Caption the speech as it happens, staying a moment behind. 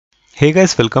Hey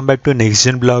guys, welcome back to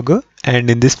NextGenBlogger,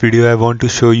 and in this video I want to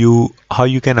show you how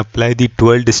you can apply the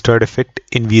twirl distort effect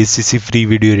in VSDC Free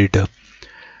Video Editor.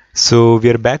 So we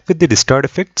are back with the distort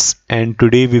effects, and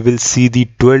today we will see the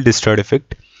twirl distort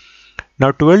effect.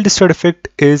 Now twirl distort effect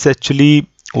is actually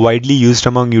widely used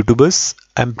among YouTubers.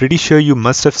 I'm pretty sure you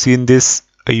must have seen this,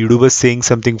 a YouTuber saying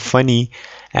something funny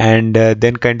and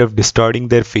then kind of distorting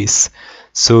their face.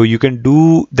 So you can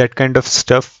do that kind of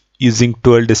stuff using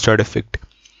twirl distort effect.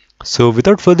 So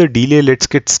without further delay, let's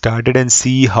get started and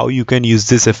see how you can use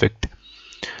this effect.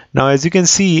 Now as you can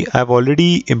see, I've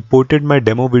already imported my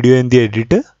demo video in the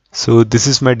editor. So this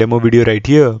is my demo video right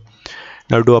here.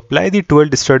 Now to apply the twirl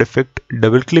distort effect,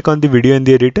 double click on the video in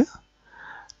the editor.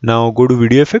 Now go to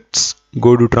video effects,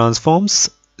 go to transforms,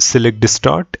 select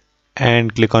distort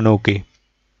and click on OK.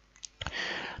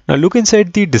 Now look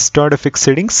inside the distort effect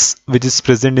settings, which is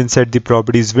present inside the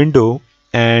properties window.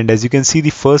 And as you can see, the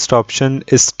first option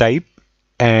is type,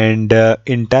 and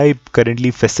in type currently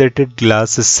faceted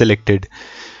glass is selected.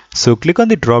 So click on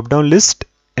the drop down list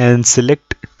and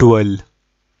select twirl.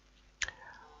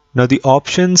 Now the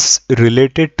options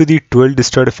related to the twirl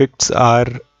distort effects are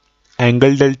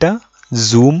angle delta,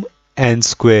 zoom and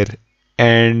square,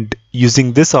 and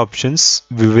using these options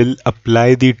we will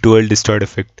apply the twirl distort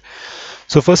effect.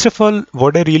 So first of all,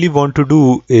 what I really want to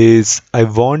do is I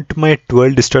want my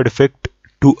twirl distort effect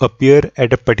to appear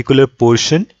at a particular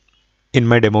portion in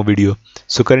my demo video.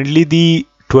 So currently the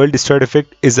twirl distort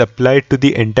effect is applied to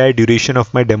the entire duration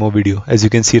of my demo video, as you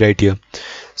can see right here.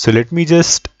 So let me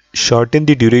just shorten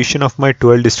the duration of my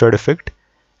twirl distort effect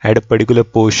at a particular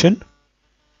portion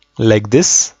like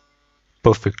this.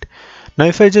 Perfect. Now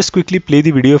if I just quickly play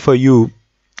the video for you,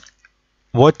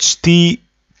 watch the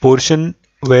portion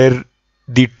where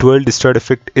the twirl distort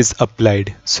effect is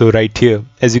applied. So right here,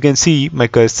 as you can see, my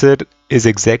cursor is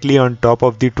exactly on top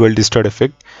of the twirl distort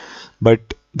effect,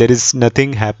 but there is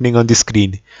nothing happening on the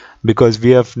screen because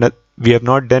we have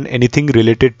not done anything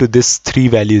related to this three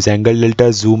values: angle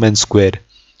delta, zoom and square.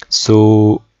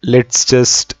 So let's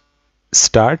just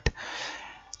start.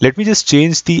 Let me just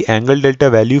change the angle delta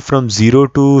value from 0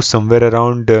 to somewhere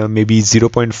around maybe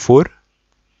 0.4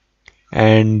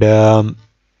 and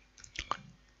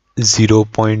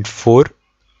 0.4.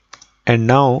 And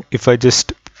now if I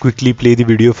just quickly play the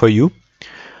video for you,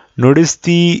 notice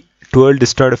the twirl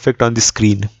distort effect on the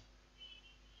screen.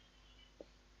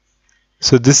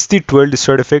 So this is the twirl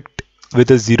distort effect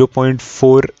with a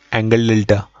 0.4 angle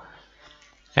delta.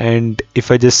 And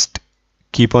if I just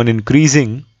keep on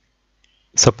increasing,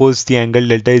 suppose the angle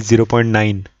delta is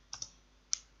 0.9.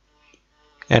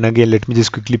 And again, let me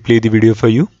just quickly play the video for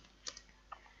you.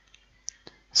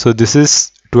 So this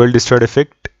is twirl distort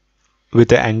effect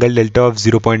with an angle delta of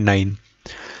 0.9.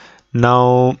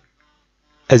 Now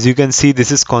as you can see,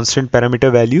 this is constant parameter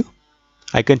value.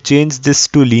 I can change this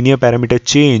to linear parameter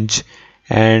change,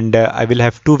 and I will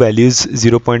have two values,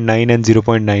 0.9 and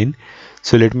 0.9.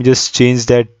 So let me just change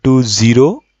that to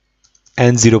 0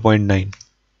 and 0.9.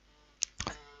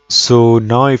 So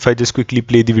now if I just quickly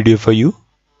play the video for you,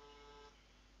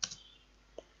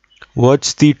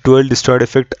 watch the twirl distort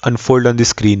effect unfold on the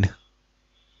screen.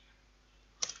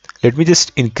 Let me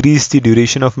just increase the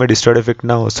duration of my distort effect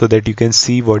now so that you can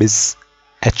see what is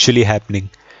actually happening.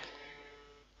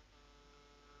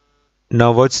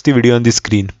 Now watch the video on the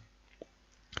screen.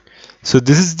 So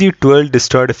this is the twirl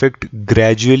distort effect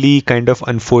gradually kind of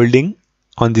unfolding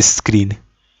on this screen.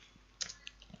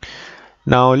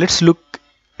 Now let's look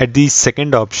at the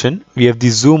second option. We have the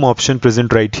zoom option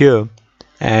present right here,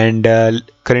 and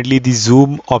currently the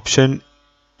zoom option,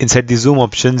 inside the zoom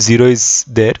option 0 is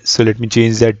there. So let me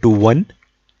change that to 1,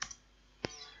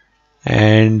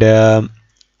 and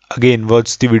again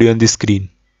watch the video on the screen.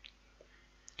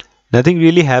 Nothing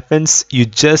really happens, you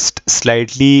just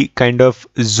slightly kind of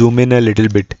zoom in a little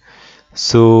bit.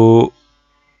 So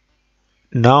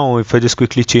now if I just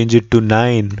quickly change it to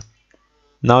 9,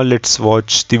 now let's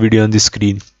watch the video on the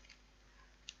screen.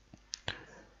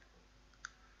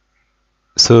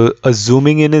 So a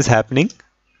zooming in is happening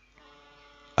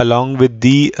along with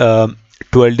the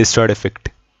twirl distort effect.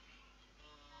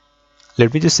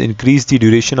 Let me just increase the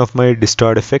duration of my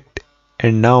distort effect,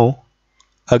 and now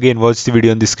again watch the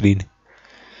video on the screen.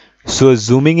 So a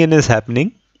zooming in is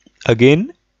happening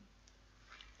again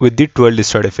with the twirl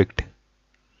distort effect.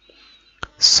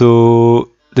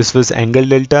 So this was angle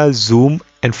delta, zoom,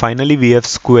 and finally we have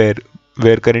square,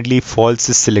 where currently false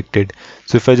is selected.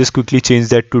 So if I just quickly change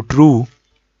that to true,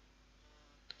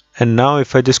 and now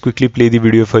if I just quickly play the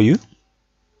video for you,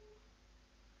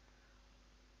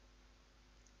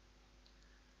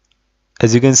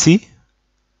 as you can see,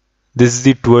 this is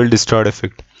the twirl distort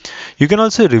effect. You can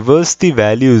also reverse the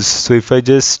values. So if I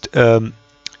just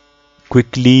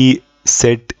quickly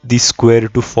set the square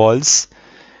to false,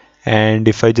 and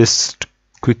if I just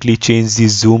quickly change the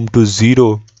zoom to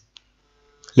 0,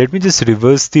 let me just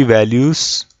reverse the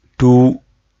values to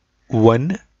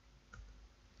 1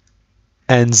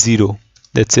 and 0.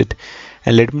 That's it.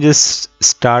 And let me just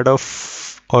start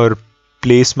off or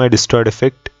place my distort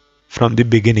effect from the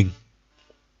beginning.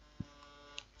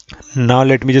 Now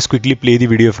let me just quickly play the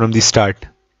video from the start.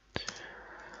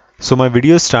 So my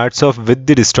video starts off with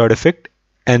the distort effect,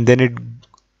 and then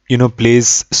it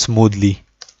plays smoothly.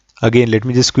 Again, let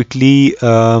me just quickly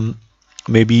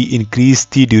maybe increase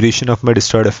the duration of my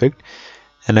distort effect,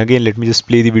 and again let me just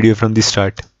play the video from the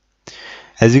start.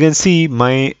 As you can see,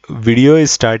 my video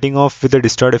is starting off with a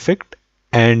distort effect,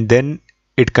 and then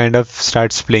it kind of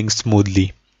starts playing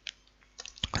smoothly.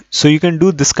 So you can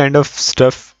do this kind of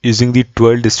stuff using the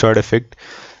twirl distort effect.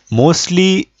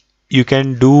 Mostly you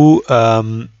can do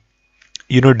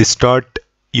distort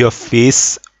your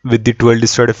face with the twirl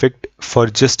distort effect for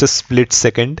just a split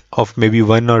second of maybe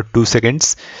 1 or 2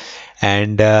 seconds,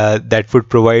 and that would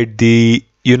provide the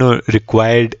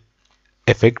required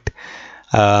effect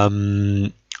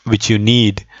which you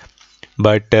need.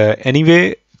 But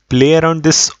anyway, play around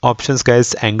this options,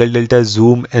 guys: angle, delta,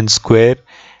 zoom, and square,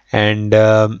 and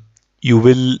you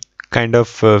will kind of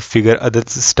figure other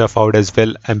stuff out as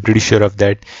well. I'm pretty sure of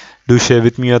that. Do share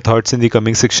with me your thoughts in the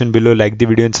comment section below, like the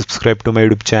video and subscribe to my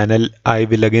YouTube channel. I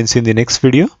will again see you in the next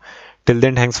video. Till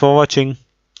then, thanks for watching.